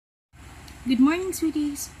Good morning,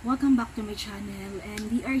 sweeties! Welcome back to my channel, and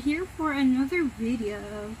we are here for another video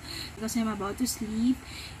because I'm about to sleep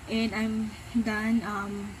and I'm done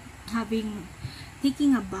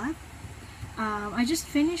taking a bath. I just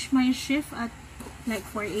finished my shift at like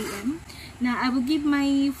 4 a.m. Now I will give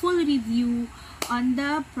my full review on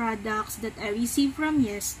the products that I received from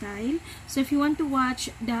YesStyle. So if you want to watch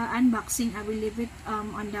the unboxing, I will leave it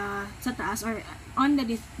on the sa taas or on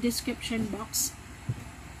the description box,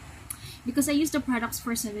 because I used the products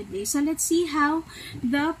for 7 days. So let's see how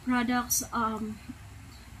the products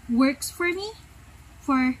works for me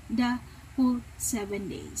for the whole 7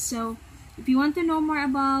 days. So if you want to know more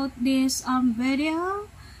about this video,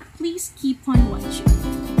 please keep on watching.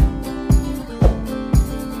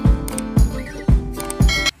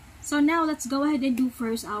 So now let's go ahead and do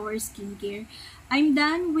first our skincare. I'm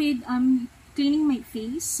done with cleaning my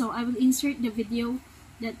face, so I will insert the video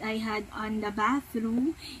that I had on the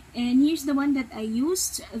bathroom, and here's the one that I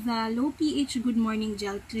used, the low pH good morning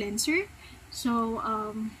gel cleanser. So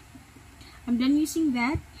I'm done using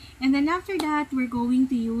that, and then after that we're going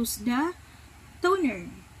to use the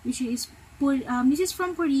toner, which is this is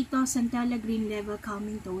from PURITO Centella Green Level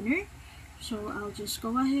Calming Toner. So I'll just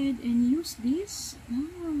go ahead and use this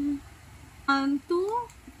to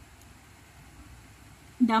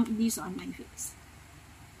dump this on my face.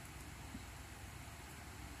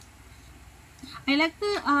 I like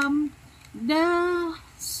the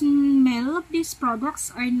smell of these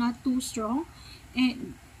products are not too strong,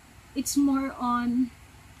 and it's more on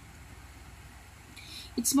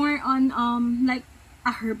like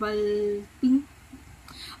a herbal thing.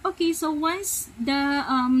 Okay, so once the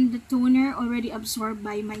toner already absorbed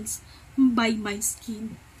by my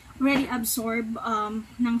skin, already absorbed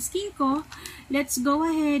ng skin ko, let's go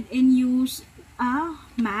ahead and use a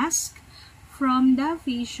mask from the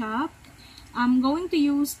Face Shop. I'm going to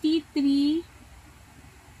use T3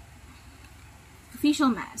 facial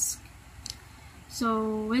mask.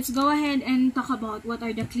 So let's go ahead and talk about what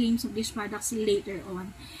are the claims of these products later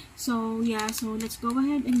on. So yeah, so let's go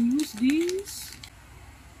ahead and use this.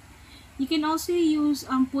 You can also use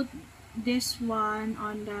put this one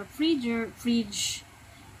on the fridge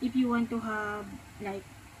if you want to have like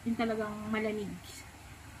yung talagang malamig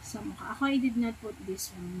sa mukha. Ako, I did not put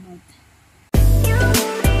this one, but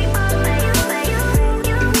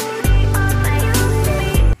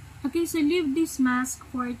okay, so leave this mask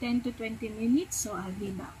for 10 to 20 minutes, so I'll be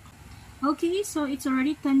back. Okay, so it's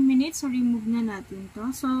already 10 minutes, so remove na natin to.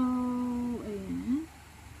 So, ayan.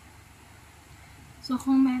 So,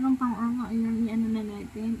 kung meron pang ano na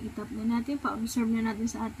natin, itap na natin, pa-observe na natin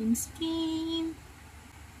sa ating skin.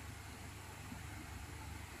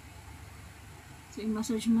 So,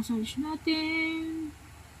 i-massage natin.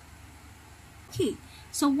 Okay,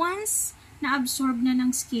 so once na-absorb na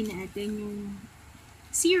ng skin natin yung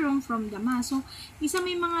serum from the mask, so isa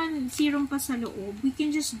may mga serum pa sa loob, we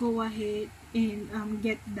can just go ahead and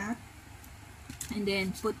get that and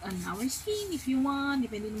then put on our skin if you want,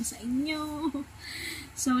 depende naman sa inyo.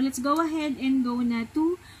 So let's go ahead and go na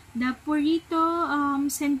to the PURITO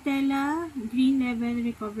Centella Green Level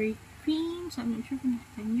Recovery Cream. So I'm not sure kung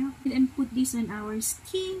nakita nyo, and put this on our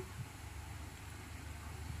skin.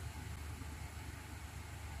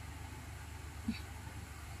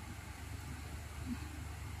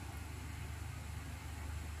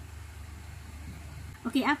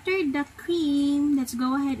 Okay, after the cream, let's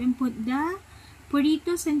go ahead and put the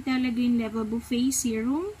PURITO Centella Green Level Buffet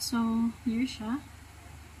Serum. So, here siya.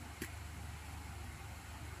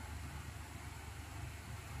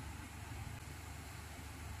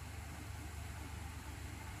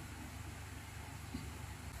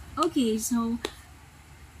 Okay, so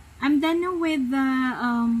I'm done now with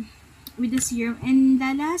the serum, and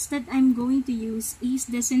the last that I'm going to use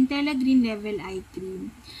is the Centella Green Level Eye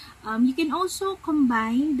Cream. You can also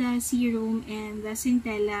combine the serum and the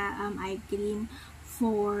Centella eye cream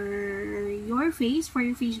for your face, for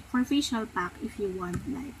facial pack if you want,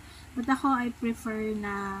 like. But ako, I prefer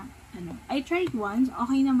na I tried once,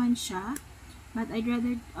 okay naman siya, but I'd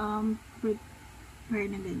rather prepare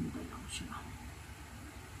na ganito lang siya.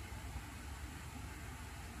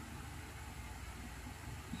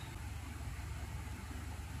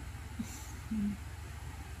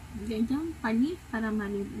 Ganyan, panit para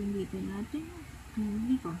malilitin natin.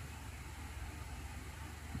 Hindi ko.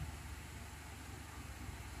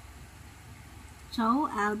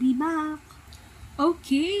 So, I'll be back.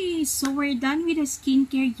 Okay, so we're done with the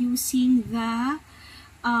skincare using the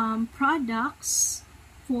products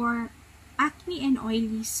for acne and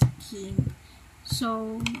oily skin.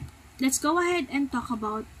 So, let's go ahead and talk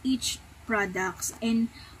about each products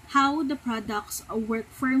and how the products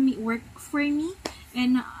work for me,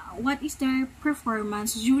 and what is their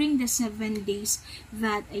performance during the 7 days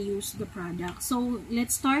that I use the product. So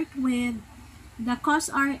let's start with the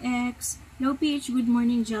COSRX Low pH Good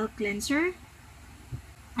Morning Gel Cleanser.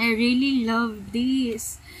 I really love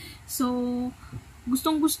this. So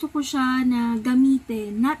gustong-gusto ko siya na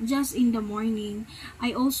gamitin, not just in the morning.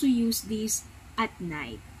 I also use this at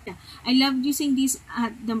night. I love using this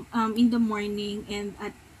at the in the morning and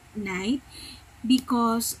at night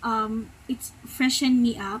because it's freshen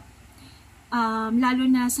me up. Lalo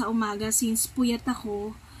na sa umaga, since puyat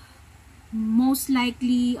ako, most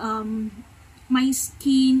likely my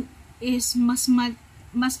skin is mas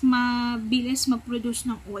mabilis mag-produce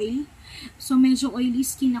ng oil. So medyo oily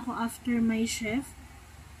skin ako after my shift.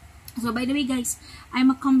 So by the way guys, I'm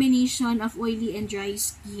a combination of oily and dry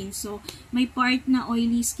skin. So may part na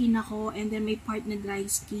oily skin ako and then may part na dry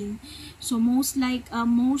skin. So most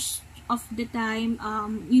of the time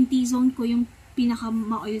yung T-zone ko yung pinaka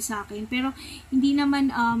ma-oil sa akin. Pero hindi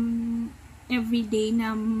naman everyday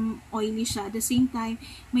na oily siya. At the same time,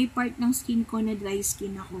 may part ng skin ko na dry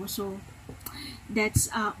skin ako. So,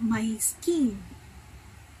 that's my skin.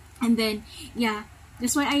 And then, yeah,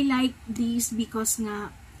 that's why I like this because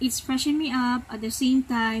nga, it's freshen me up. At the same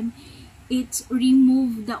time, it's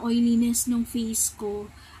remove the oiliness ng face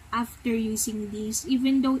ko after using this.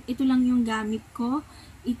 Even though ito lang yung gamit ko,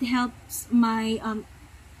 it helps my,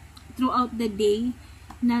 throughout the day,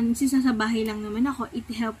 na since nasa bahay lang naman ako, it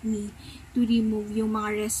helped me to remove yung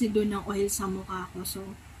mga residue ng oil sa mukha ko.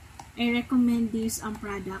 So, I recommend this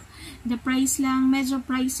product. The price lang, medyo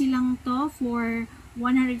pricey lang to for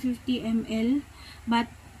 150 ml, but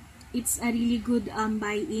it's a really good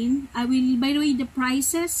buy-in. I will, by the way, the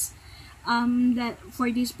prices that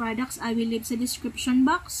for these products, I will leave sa description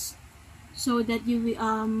box so that you will,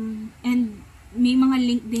 and may mga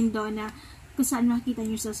link din doon na kung saan makikita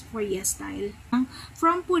nyo sa for YesStyle.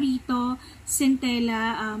 From PURITO,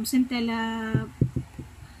 Centella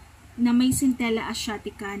na may Centella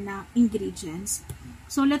asiatica na ingredients.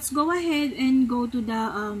 So let's go ahead and go to the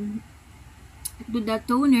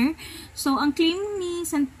toner. So ang claim ni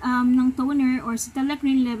ng toner or Centella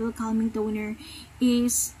Green Level Calming Toner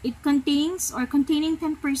is it contains or containing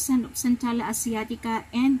 10% of Centella asiatica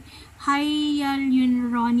and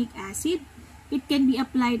hyaluronic acid. It can be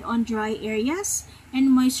applied on dry areas and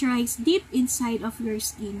moisturize deep inside of your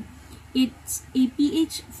skin. It's a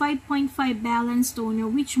pH 5.5 balanced toner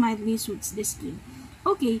which mildly suits the skin.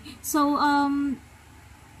 Okay, so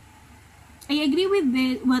I agree with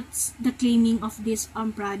what's the claiming of this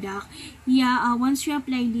product. Yeah, once you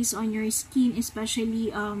apply this on your skin,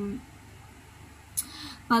 especially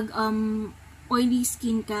pag oily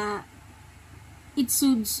skin ka, it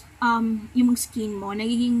soothes yung skin mo,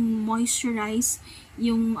 nagiging moisturize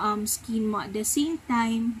yung skin mo. At the same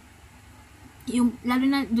time, yung lalo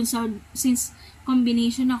na dun sa, since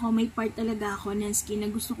combination ako, may part talaga ako ng skin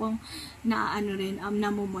na gusto kong na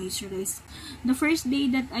mo-moisturize. The first day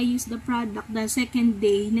that I used the product, the second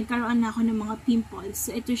day, nagkaroon na ako ng mga pimples.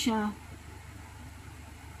 So, ito siya.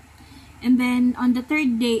 And then, on the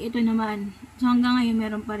third day, ito naman. So, hanggang ngayon,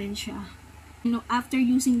 meron pa rin siya. You know, after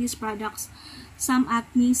using these products, some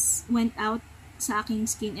acne went out sa aking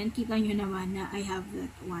skin and kita nyo naman na I have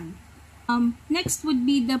that one. Next would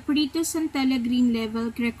be the PURITO Centella Green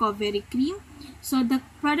Level Recovery Cream. So the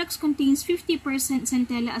products contains 50%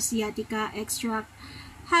 Centella asiatica extract,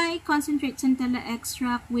 high concentrate Centella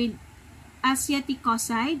extract with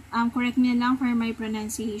asiaticoside. Correct me lang for my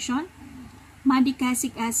pronunciation.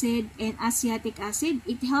 Madicasic acid and asiatic acid.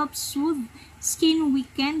 It helps soothe skin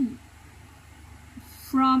weakened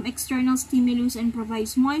from external stimulus and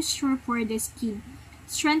provides moisture for the skin,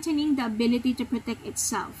 strengthening the ability to protect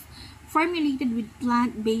itself. Formulated with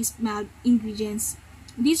plant-based mild ingredients,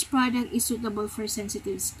 this product is suitable for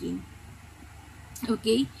sensitive skin.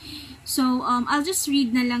 Okay, so I'll just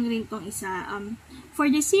read na lang rin tong isa.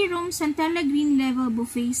 For the serum, Centella Green Level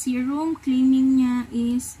Buffet Serum, claiming niya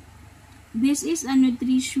is, this is a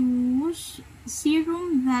nutritious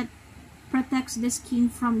serum that protects the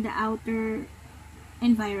skin from the outer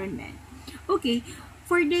environment. Okay,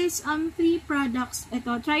 for this 3 products,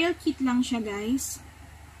 ito trial kit lang siya guys,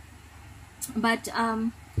 but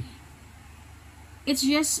it's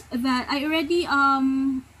just that I already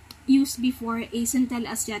used before a Centella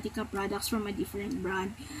asiatica products from a different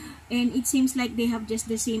brand, and it seems like they have just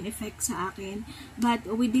the same effect sa akin. But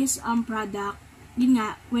with this product, yun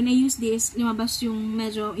nga, when I use this, lumabas yung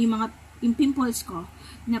medyo yung pimples ko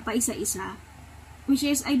na pa isa-isa, which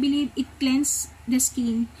is, I believe, it cleanses the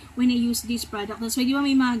skin when I use this product. So, di ba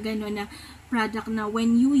may mga gano'n na product na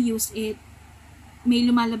when you use it, may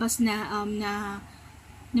lumalabas na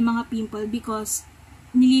mga pimple because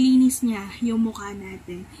nililinis niya yung mukha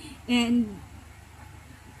natin. And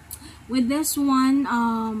with this one,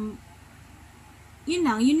 yun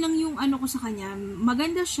lang yung ano ko sa kanya.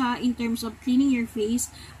 Maganda siya in terms of cleaning your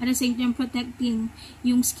face, at the same time protecting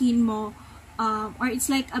yung skin mo, or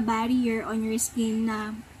it's like a barrier on your skin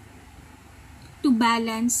na to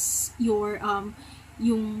balance your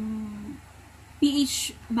yung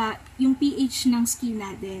pH yung pH ng skin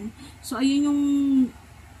natin. So ayun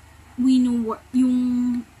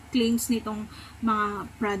yung claims nitong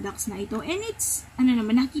mga products na ito. And it's,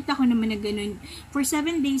 nakita ko naman na ganun. For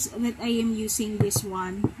 7 days that I am using this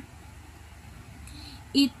one,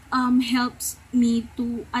 it helps me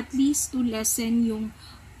to, at least to lessen yung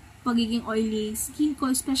pagiging oily skin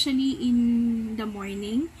ko, especially in the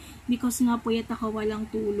morning. Because nga puyat ako,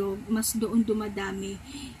 walang tulog, mas doon dumadami.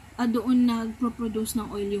 Doon nagpo-produce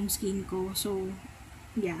ng oil yung skin ko. So,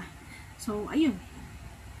 yeah. So, ayun.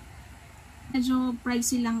 Medyo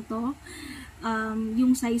pricey lang to.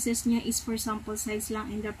 Yung sizes niya is for sample size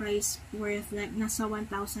lang, and the price worth like nasa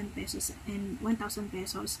 1,000 pesos and 1,000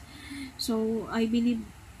 pesos. So, I believe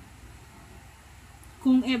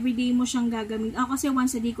kung everyday mo siyang gagamit, kasi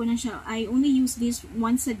once a day ko na siya, I only use this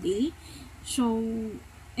once a day. So,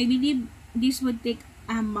 I believe this would take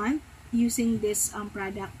a month using this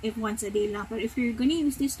product if once a day lang. But if you're gonna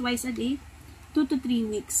use this twice a day, 2 to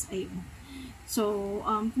 3 weeks, ayun. So,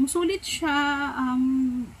 kung sulit siya,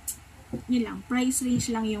 yun lang, price range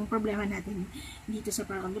lang yung problema natin dito sa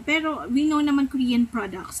product. Pero, we know naman Korean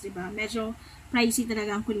products, diba? Medyo pricey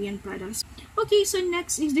talaga ang Korean products. Okay, so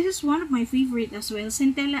next is, this is one of my favorite as well,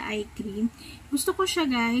 Centella Eye Cream. Gusto ko siya,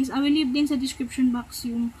 guys. I will leave din sa description box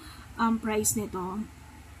yung price nito.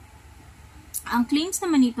 Ang claims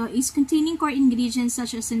naman nito is containing core ingredients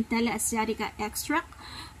such as Centella asiatica extract,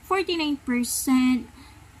 49%,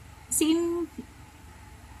 same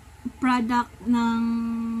product ng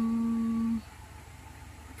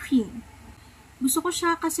cream. Gusto ko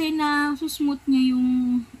siya kasi na smooth niya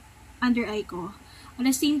yung under eye ko. At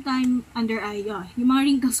the same time, under eye, yung mga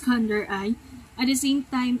wrinkles ko under eye. At the same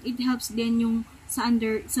time, it helps din yung sa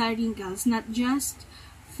wrinkles, not just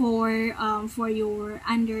for your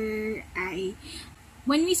under eye.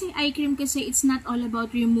 When we say eye cream kasi, it's not all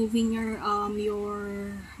about removing your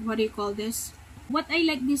what do you call this? What I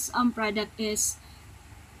like this product is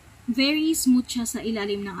very smooth siya sa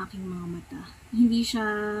ilalim ng aking mga mata. Hindi siya,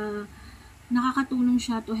 nakakatulong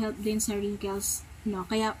siya to help din sa wrinkles, no?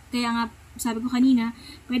 Kaya nga sabi ko kanina,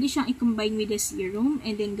 pwede siyang i-combine with the serum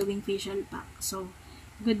and then gawing facial pack. So,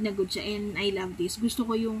 good na good siya, and I love this. Gusto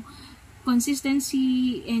ko yung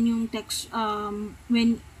consistency and yung text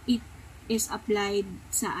when it is applied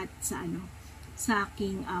sa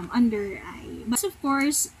aking under eye. But of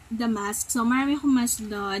course, the mask. So, marami akong mask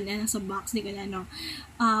doon and nasa box ni kanya,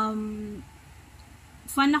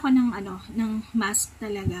 fan ako ng mask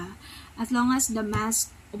talaga. As long as the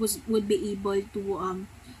mask would be able to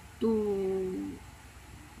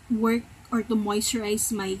work or to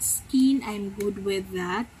moisturize my skin, I'm good with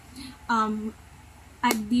that.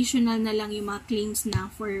 Additional na lang yung mga claims na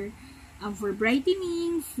for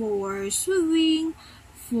brightening, for soothing,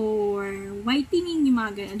 for whitening, yung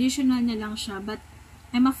mga ganun. Additional na lang siya, but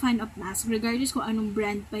I'm a fan of mask, regardless kung anong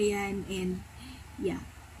brand pa yan, and yeah.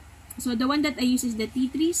 So, the one that I use is the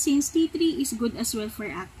T3, since T3 is good as well for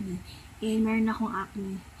acne. And meron akong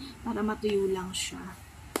acne, para matuyo lang siya.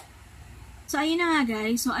 So, ayun na nga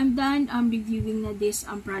guys. So, I'm done reviewing na this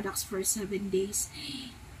products for 7 days.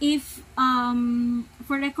 If,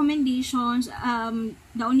 for recommendations,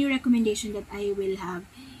 the only recommendation that I will have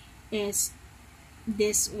is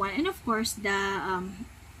this one, and of course the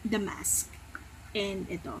mask and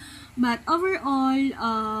ito. But overall,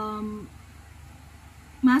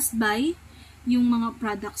 must buy yung mga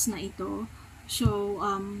products na ito. So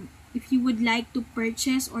if you would like to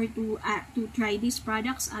purchase or to try these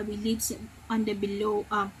products, I will leave on the below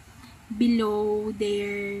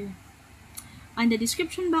there on the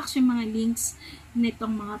description box yung mga links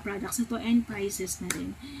nitong mga products na to and prices na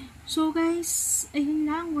rin. So guys, ayun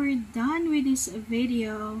lang, we're done with this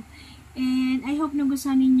video. And I hope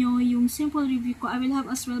nagustuhan ninyo yung simple review ko. I will have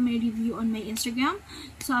as well my review on my Instagram.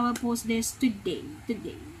 So I will post this today.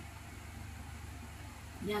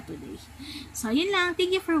 Yeah, today. So yun lang.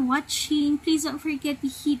 Thank you for watching. Please don't forget to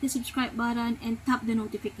hit the subscribe button and tap the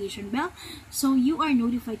notification bell so you are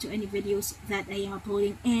notified to any videos that I am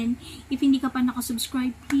uploading. And if hindi ka pa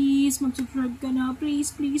nakasubscribe, please mag-subscribe ka na.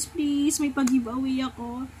 Please. May pag-giveaway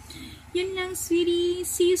ako. Yun lang, sweetie.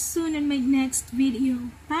 See you soon on my next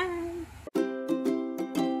video. Bye!